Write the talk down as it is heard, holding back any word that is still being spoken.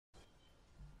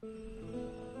Okay,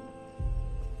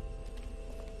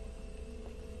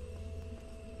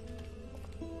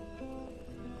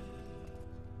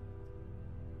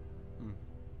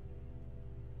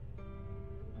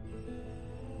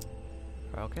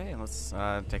 let's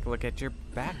take a look at your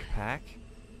backpack.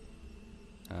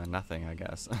 Nothing, I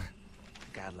guess.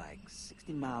 Got like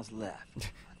 60 miles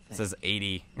left. It says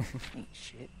 80. Ain't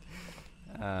shit.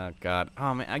 God.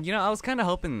 Oh, man. You know, I was kind of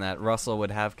hoping that Russell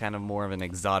would have kind of more of an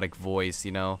exotic voice,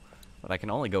 you know? But I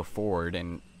can only go forward,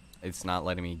 and it's not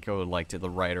letting me go, like, to the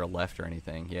right or left or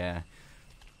anything. Yeah.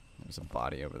 There's a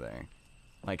body over there.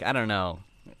 Like, I don't know.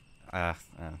 I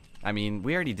mean,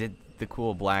 we already did the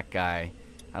cool black guy.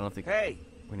 I don't think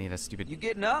we need a stupid You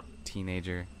getting up?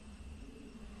 teenager.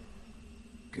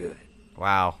 Good.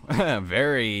 Wow.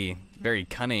 Very, very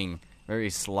cunning, very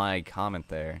sly comment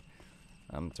there.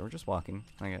 So we're just walking,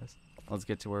 I guess. Let's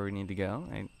get to where we need to go.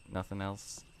 Ain't nothing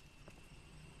else.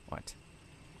 What?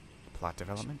 Plot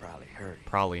development? Probably hurry.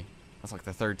 Probably. That's like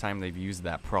the third time they've used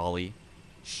that probably.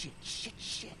 Shit.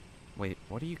 Wait,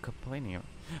 what are you complaining about?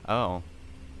 Oh.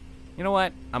 You know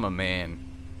what? I'm a man.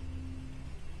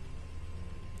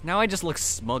 Now I just look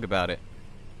smug about it.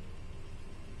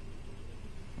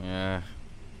 Yeah.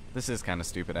 This is kind of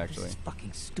stupid, actually. This is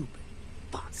fucking stupid.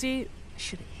 Fuck. See? I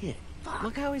should have hit it. Fuck.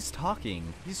 Look how he's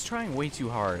talking. He's trying way too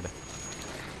hard.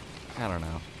 I don't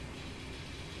know.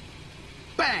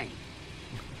 Bang!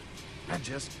 I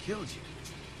just killed you.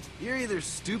 You're either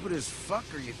stupid as fuck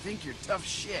or you think you're tough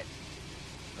shit.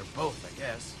 Or both, I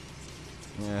guess.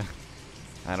 Yeah.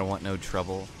 I don't want no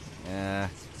trouble. Yeah.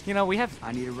 You know, we have...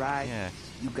 I need a ride. Yeah.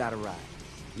 You got a ride.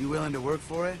 You willing to work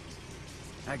for it?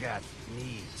 I got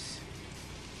needs.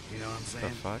 You know what I'm saying?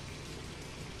 The fuck?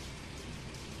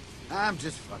 I'm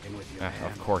just fucking with you, man.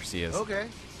 Of course he is. Okay.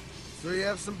 So you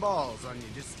have some balls on you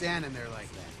just standing there like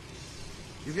that.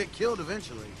 You get killed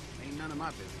eventually. Ain't none of my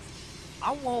business.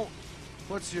 I won't.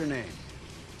 What's your name?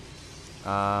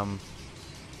 I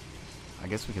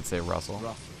guess we could say Russell.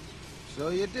 Russell. So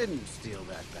you didn't steal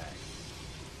that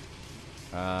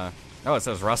bag. Oh, it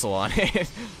says Russell on it.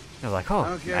 I was like, oh, I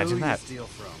don't care imagine who that. you steal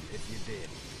from, if you did.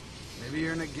 Maybe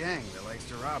you're in a gang that likes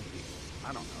to rob people.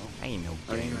 I don't know. I ain't no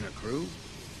Are gang. you in a crew?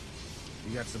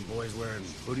 You got some boys wearing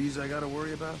hoodies I gotta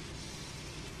worry about?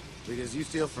 Because you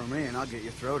steal from me and I'll get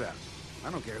your throat out. I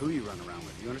don't care who you run around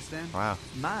with, you understand? Wow.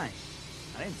 Mine.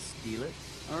 I didn't steal it.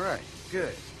 Alright,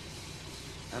 good.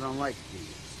 I don't like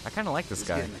thieves. I kind of like this Just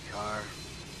guy. get in the car.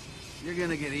 You're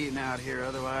gonna get eaten out here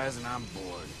otherwise, and I'm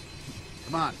bored.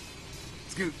 Come on,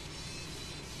 scoot.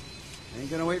 Ain't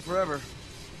gonna wait forever.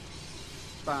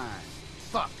 Fine.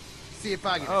 Fuck. See if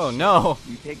I can. Oh, no.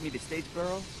 You take me to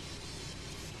Statesboro?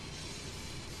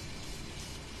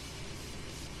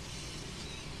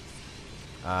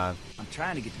 I'm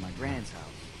trying to get to my grand's house.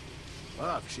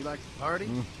 Fuck, she like to party?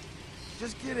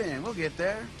 Just get in, we'll get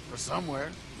there. Or somewhere,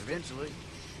 eventually.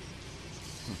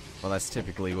 Well, that's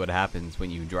typically what happens when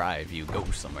you drive. You go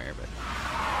somewhere, but...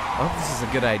 I hope this is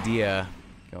a good idea.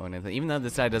 Going in, even though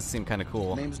this guy does seem kind of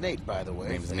cool. Name's Nate, by the way.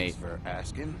 Name's Thanks Nate. for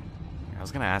asking. I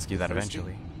was gonna ask you that thirsty?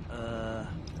 eventually. Uh,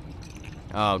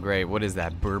 Oh, great. What is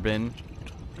that? Bourbon?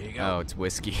 Here you go. Oh, it's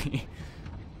whiskey.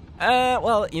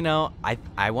 Well, you know,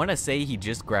 I want to say he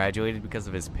just graduated because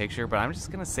of his picture, but I'm just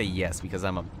gonna say yes because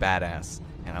I'm a badass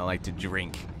and I like to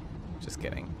drink. Just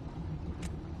kidding.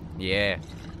 Yeah.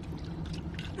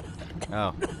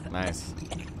 Oh, nice.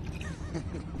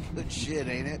 Good shit,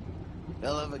 ain't it?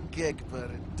 Hell of a kick,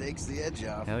 but it takes the edge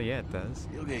off. Hell yeah, it does.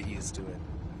 You'll get used to it.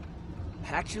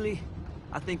 actually,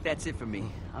 I think that's it for me.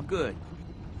 I'm good.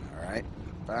 Alright,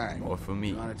 fine. More for me.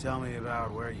 You want to tell me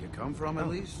about where you come from, at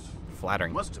least?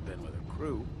 Flattering. Must have been with a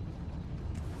crew.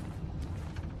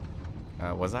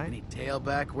 Was I? Any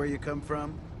tailback where you come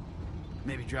from?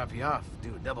 Maybe drop you off,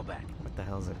 do a double back. What the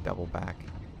hell is a double back?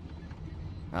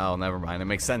 Oh, never mind. It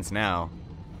makes sense now.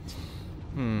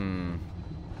 Hmm.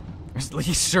 Are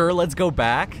you sure? Let's go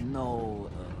back? No,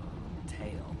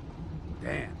 tail.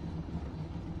 Damn.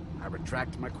 I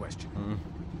retract my question.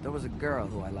 There was a girl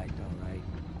who I liked, all right.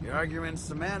 You're arguing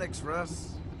semantics,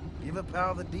 Russ. Give a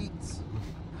pal the deets.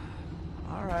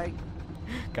 All right.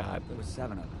 God. There was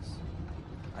 7 of us.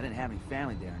 I didn't have any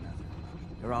family there or nothing.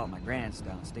 They were all at my grand's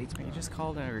down in Statesboro. You just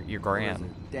called her your There was grand.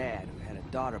 a dad who had a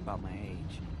daughter about my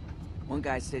age. One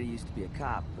guy said he used to be a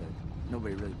cop, but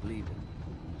nobody really believed him.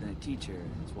 Then a teacher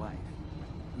and his wife.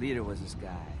 Leader was this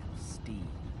guy, Steve.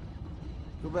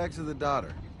 Go back to the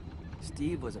daughter.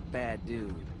 Steve was a bad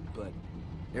dude, but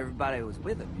everybody was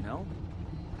with him, you know?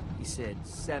 He said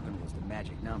 7 was the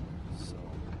magic number, so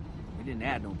we didn't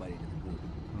add nobody to the group.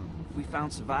 If we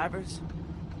found survivors,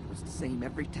 it was the same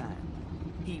every time.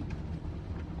 He...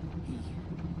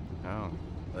 Oh.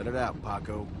 Let it out,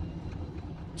 Paco.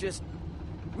 Just,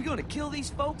 we gonna kill these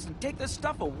folks and take their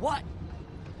stuff or what?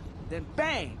 Then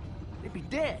bang, they'd be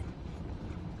dead.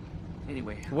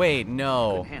 Anyway, Wait, I no.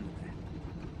 couldn't handle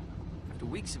that. After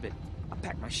weeks of it, I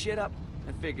packed my shit up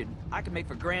and figured I could make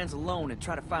for grands alone and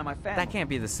try to find my family. That can't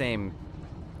be the same.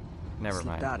 Never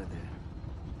Slipped mind. out of there.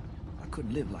 I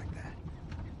couldn't live like that.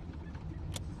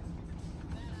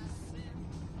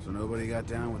 So nobody got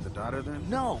down with the daughter then?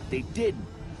 No, they didn't.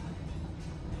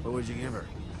 What would you give her?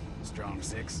 Strong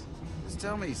 6? Just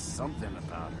tell me something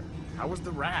about her. How was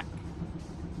the rack?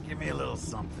 Give me a little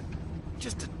something.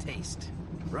 Just a taste.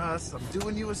 Russ, I'm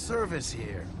doing you a service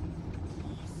here.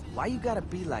 Why you gotta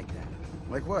be like that?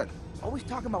 Like what? Always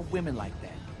talking about women like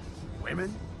that.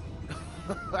 Women?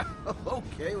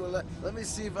 Okay, well, let me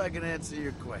see if I can answer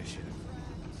your question.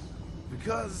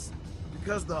 Because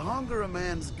the hunger a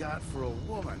man's got for a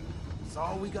woman is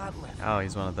all we got left. Oh,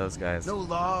 he's one of those guys. No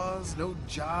laws, no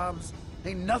jobs,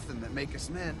 ain't nothing that make us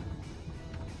men.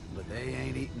 But they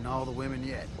ain't eaten all the women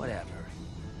yet. Whatever.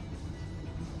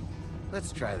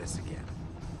 Let's try this again.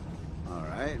 All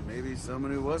right, maybe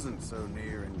someone who wasn't so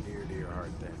near and dear to your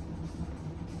heart then.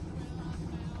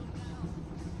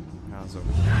 Oh,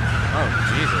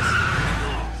 Jesus.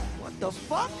 What the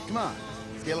fuck? Come on,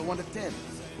 scale of 1 to 10.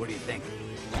 What do you think?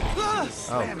 Ah!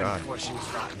 Slamming God. before she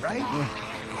was rotten, right?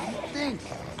 What do you think?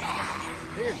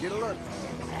 Here, get a look.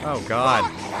 Oh, God.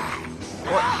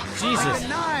 What? Like Jesus. a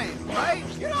 9, right?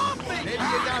 Get off me! Maybe you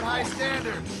got high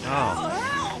standards. Oh.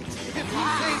 Help! If you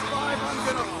say 5, I'm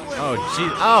gonna flip. Oh,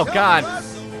 jeez. Oh, Come God. on, Russ.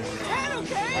 10,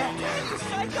 okay? You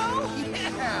psycho? Yeah,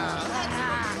 that's what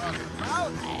I'm talking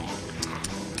about.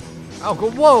 Oh,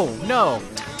 whoa. No.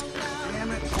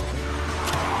 Damn it.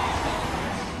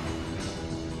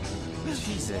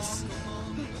 Jesus.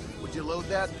 Would you load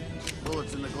that?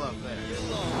 Bullets in the glove there.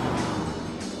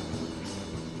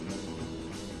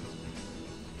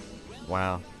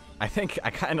 Wow. I think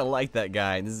I kind of like that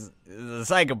guy. This is a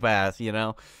psychopath, you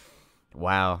know?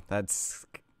 Wow. That's...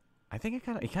 I think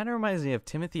it kind of reminds me of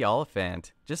Timothy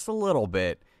Olyphant. Just a little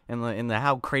bit. In the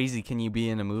how crazy can you be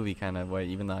in a movie kind of way,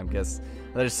 even though I guess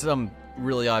there's some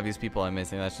really obvious people I'm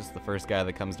missing. That's just the first guy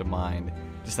that comes to mind.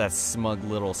 Just that smug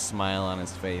little smile on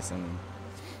his face, and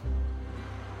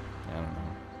I don't know.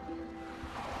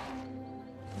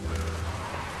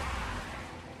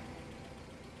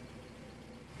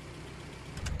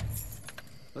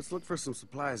 Let's look for some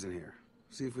supplies in here.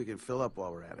 See if we can fill up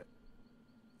while we're at it.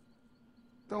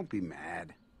 Don't be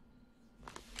mad.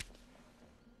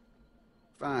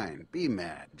 Fine, be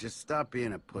mad. Just stop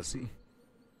being a pussy.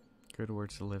 Good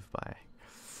words to live by.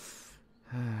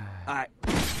 Alright.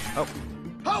 Oh,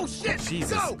 Oh shit!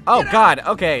 Jesus. Go! Oh, Get out! God.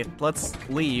 Okay, let's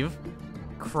leave.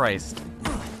 Christ.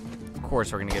 Of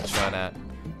course we're gonna get shot at.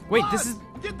 Wait, this is...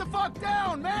 Get the fuck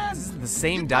down, man! This is the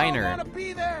same you diner. don't wanna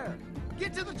be there!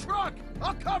 Get to the truck!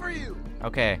 I'll cover you!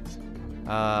 Okay.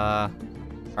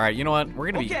 Alright, you know what?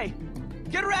 We're gonna be... Okay,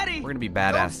 get ready! We're gonna be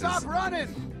Don't badasses. stop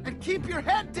running! And keep your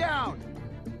head down!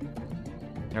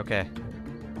 Okay.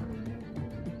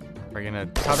 We're gonna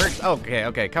cover...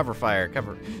 Okay, cover fire.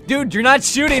 Dude, you're not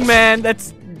shooting, man!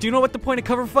 That's... Do you know what the point of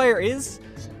cover fire is?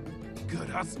 Good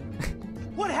hustle.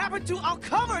 What happened to I'll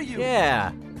cover you?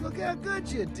 Yeah. Look how good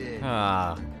you did.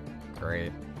 Ah,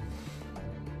 great.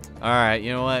 Alright,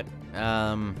 you know what?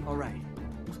 Alright,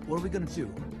 what are we gonna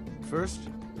do? First,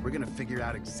 we're gonna figure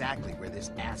out exactly where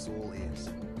this asshole is.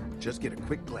 Just get a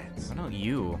quick glance. Why don't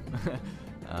you?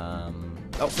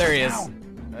 Oh, there he is.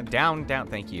 Down,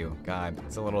 thank you. God,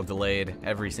 it's a little delayed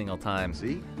every single time.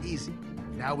 See? Easy.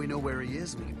 Now we know where he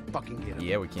is, we can fucking get him.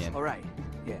 Yeah, we can. Alright,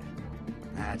 yeah.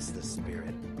 That's the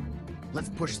spirit. Let's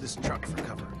push this truck for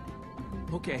cover.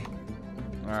 Okay.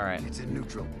 Alright, It's in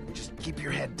neutral. Just keep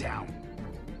your head down.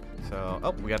 so...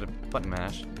 Oh, we got a button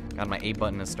mash. God, my A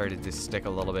button has started to stick a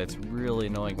little bit. It's really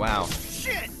annoying. Wow.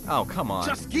 Shit! Oh, come on.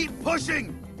 Just keep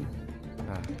pushing!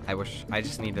 I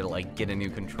just need to, like, get a new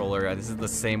controller. This is the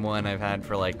same one I've had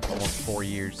for, like, almost 4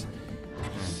 years.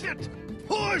 Shit!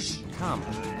 Push! Come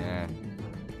on. Yeah.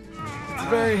 It's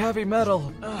very heavy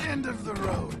metal. End of the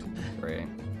road. Great.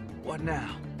 What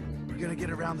now? We're gonna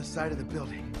get around the side of the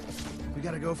building. We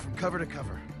gotta go from cover to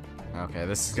cover. Okay,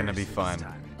 this is gonna be Seriously, fun.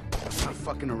 this time. I'm not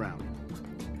fucking around.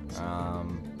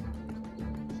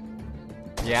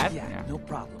 Yeah? No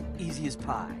problem. Easy as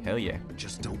pie. Hell yeah.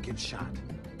 Just don't get shot.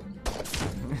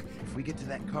 If we get to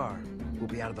that car, we'll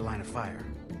be out of the line of fire.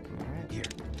 Alright. Here.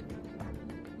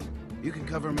 You can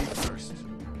cover me first.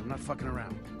 I'm not fucking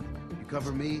around. You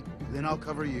cover me, then I'll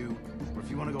cover you. Or if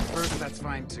you want to go first, that's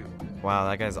fine too. Wow,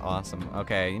 that guy's awesome.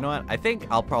 Okay, you know what? I think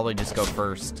I'll probably just go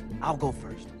first. I'll go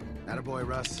first. Attaboy,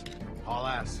 Russ. Haul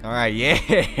ass. Alright,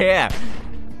 yeah!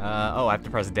 Oh, I have to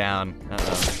press down.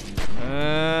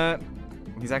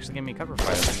 He's actually giving me cover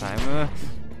fire this time.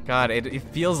 God, it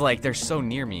feels like they're so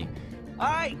near me.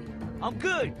 Alright, I'm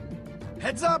good.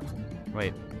 Heads up.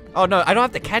 Wait. Oh no, I don't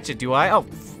have to catch it, do I?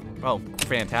 Oh,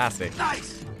 fantastic.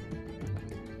 Nice.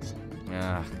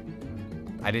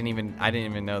 I didn't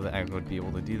even know that I would be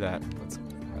able to do that. Let's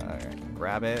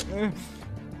grab it.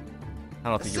 I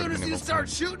don't think As you're soon gonna as be you able start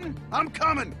shooting, I'm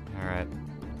coming.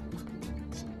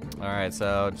 All right,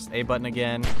 so just A button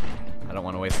again. I don't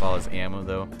want to waste all his ammo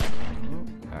though.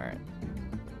 All right,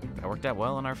 that worked out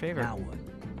well in our favor. Now what?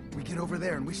 We get over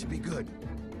there and we should be good.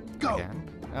 Go. Again?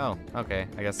 Oh, okay.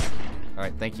 I guess. All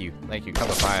right, thank you,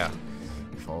 cover fire.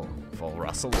 Full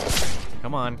Russel.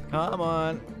 Come on.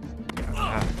 Okay.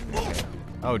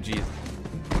 Oh, jeez.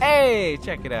 Hey,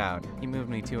 check it out. He moved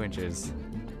me 2 inches.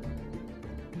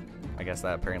 I guess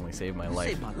that apparently saved my life.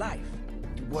 Saved my life.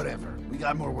 Whatever. We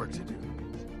got more work to do.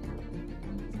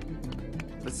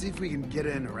 Let's see if we can get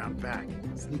in around back.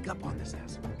 Sneak up on this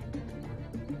asshole.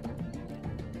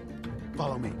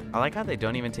 Follow me. I like how they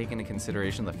don't even take into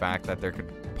consideration the fact that there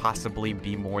could possibly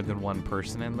be more than one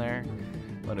person in there.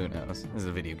 But who knows? This is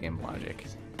a video game logic.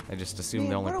 I just assume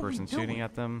the only person shooting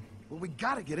at them. Well, we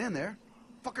gotta get in there.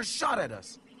 Fucker shot at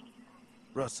us.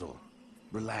 Russell,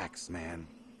 relax, man.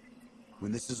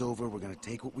 When this is over, we're gonna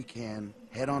take what we can,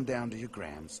 head on down to your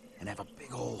Grams, and have a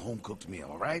big ol' home-cooked meal,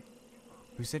 all right?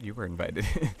 Who said you were invited?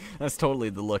 That's totally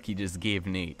the look he just gave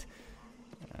Nate.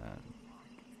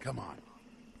 Come on.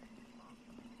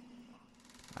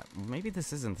 Maybe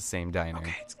this isn't the same diner.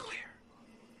 Okay, it's clear.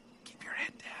 Keep your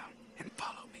head down and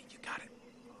follow me. You got it.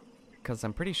 Because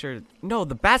I'm pretty sure... No,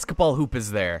 the basketball hoop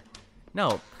is there.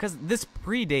 No, because this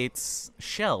predates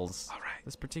Shells. All right.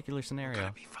 This particular scenario.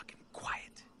 Gotta be fucking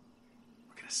quiet.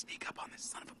 We're gonna sneak up on this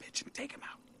son of a bitch and take him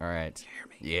out. All right. You hear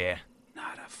me? Yeah.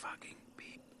 Not a fucking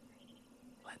beep.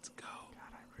 Let's go.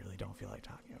 God, I really don't feel like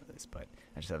talking over this, but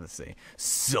I just have to say,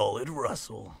 solid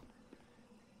Russell.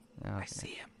 Okay. I see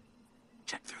him.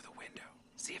 Check through the window.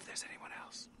 See if there's anyone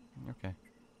else. Okay.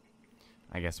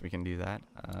 I guess we can do that.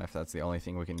 If that's the only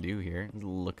thing we can do here.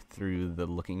 Look through the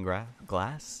looking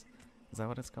glass. Is that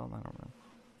what it's called? I don't know.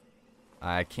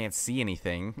 I can't see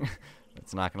anything.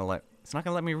 It's not gonna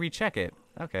let me recheck it.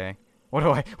 Okay.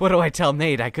 What do I tell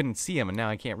Nate? I couldn't see him and now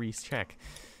I can't recheck.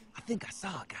 I think I saw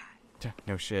a guy.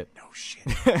 No shit. No shit.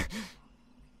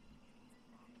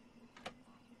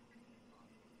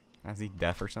 Is he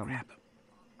deaf or something? Grab him.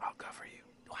 I'll cover you.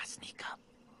 Do I sneak up?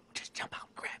 Just jump out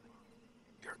and grab him.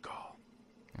 Your call.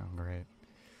 Oh, great.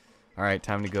 All right,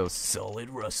 time to go solid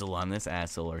Russell on this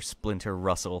asshole, or Splinter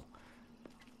Russell.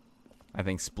 I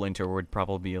think Splinter would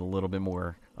probably be a little bit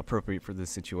more appropriate for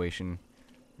this situation.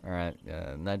 All right,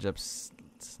 nudge up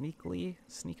sneakily.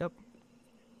 Sneak up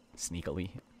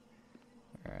sneakily.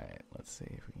 All right, let's see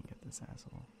if we can get this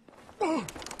asshole.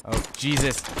 Oh,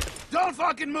 Jesus. Don't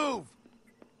fucking move!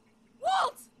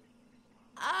 Walt!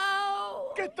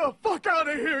 Oh! Get the fuck out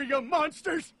of here, you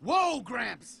monsters! Whoa,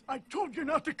 Gramps! I told you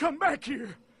not to come back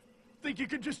here. Think you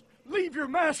could just leave your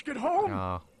mask at home?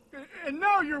 Oh, And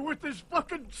now you're with this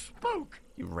fucking spook.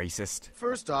 you racist.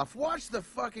 First off, watch the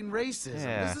fucking racism.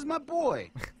 Yeah. This is my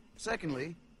boy.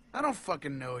 Secondly, I don't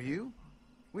fucking know you.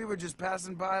 We were just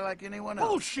passing by like anyone else.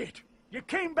 Bullshit! You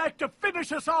came back to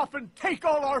finish us off and take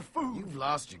all our food. You've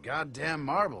lost your goddamn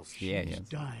marbles. Yeah, She's yes.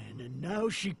 dying, and now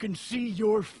she can see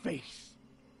your face.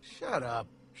 Shut up.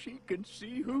 She can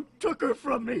see who took her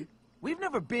from me. We've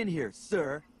never been here,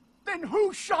 sir. Then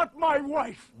who shot my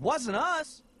wife? Wasn't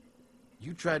us.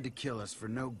 You tried to kill us for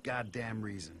no goddamn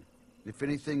reason. If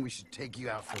anything, we should take you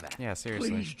out for that. Yeah,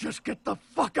 seriously. Please just get the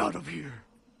fuck out of here.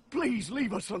 Please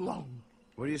leave us alone.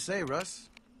 What do you say, Russ?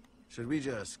 Should we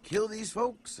just kill these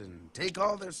folks and take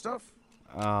all their stuff?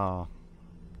 Oh.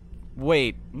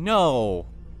 Wait, no.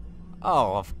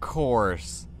 Oh, of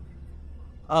course.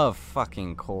 Of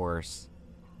fucking course.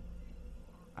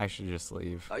 I should just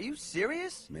leave. Are you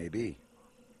serious? Maybe.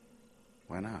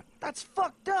 Why not? That's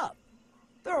fucked up.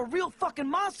 There are real fucking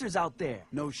monsters out there.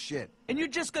 No shit. And you're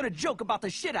just gonna joke about the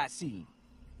shit I seen.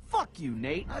 Fuck you,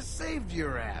 Nate. I saved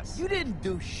your ass. You didn't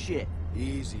do shit.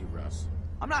 Easy, Russ.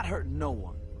 I'm not hurting no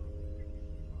one.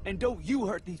 And don't you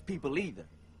hurt these people either.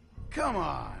 Come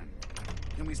on.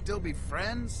 Can we still be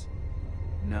friends?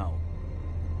 No.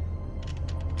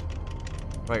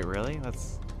 Wait, really?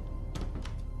 That's...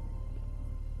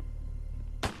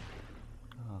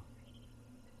 Oh.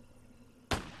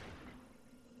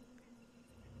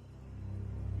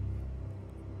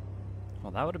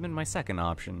 Well, that would have been my second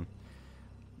option.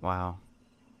 Wow.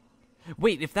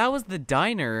 Wait, if that was the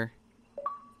diner,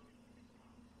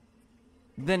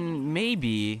 then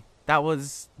maybe that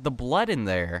was the blood in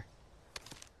there.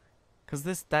 Cause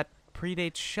that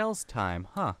predates Shell's time,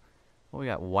 huh? Well, we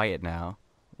got Wyatt now.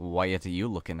 Wyatt, are you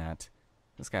looking at?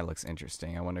 This guy looks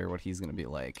interesting. I wonder what he's gonna be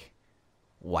like.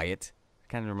 Wyatt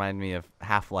kind of reminded me of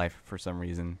Half-Life for some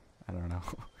reason. I don't know.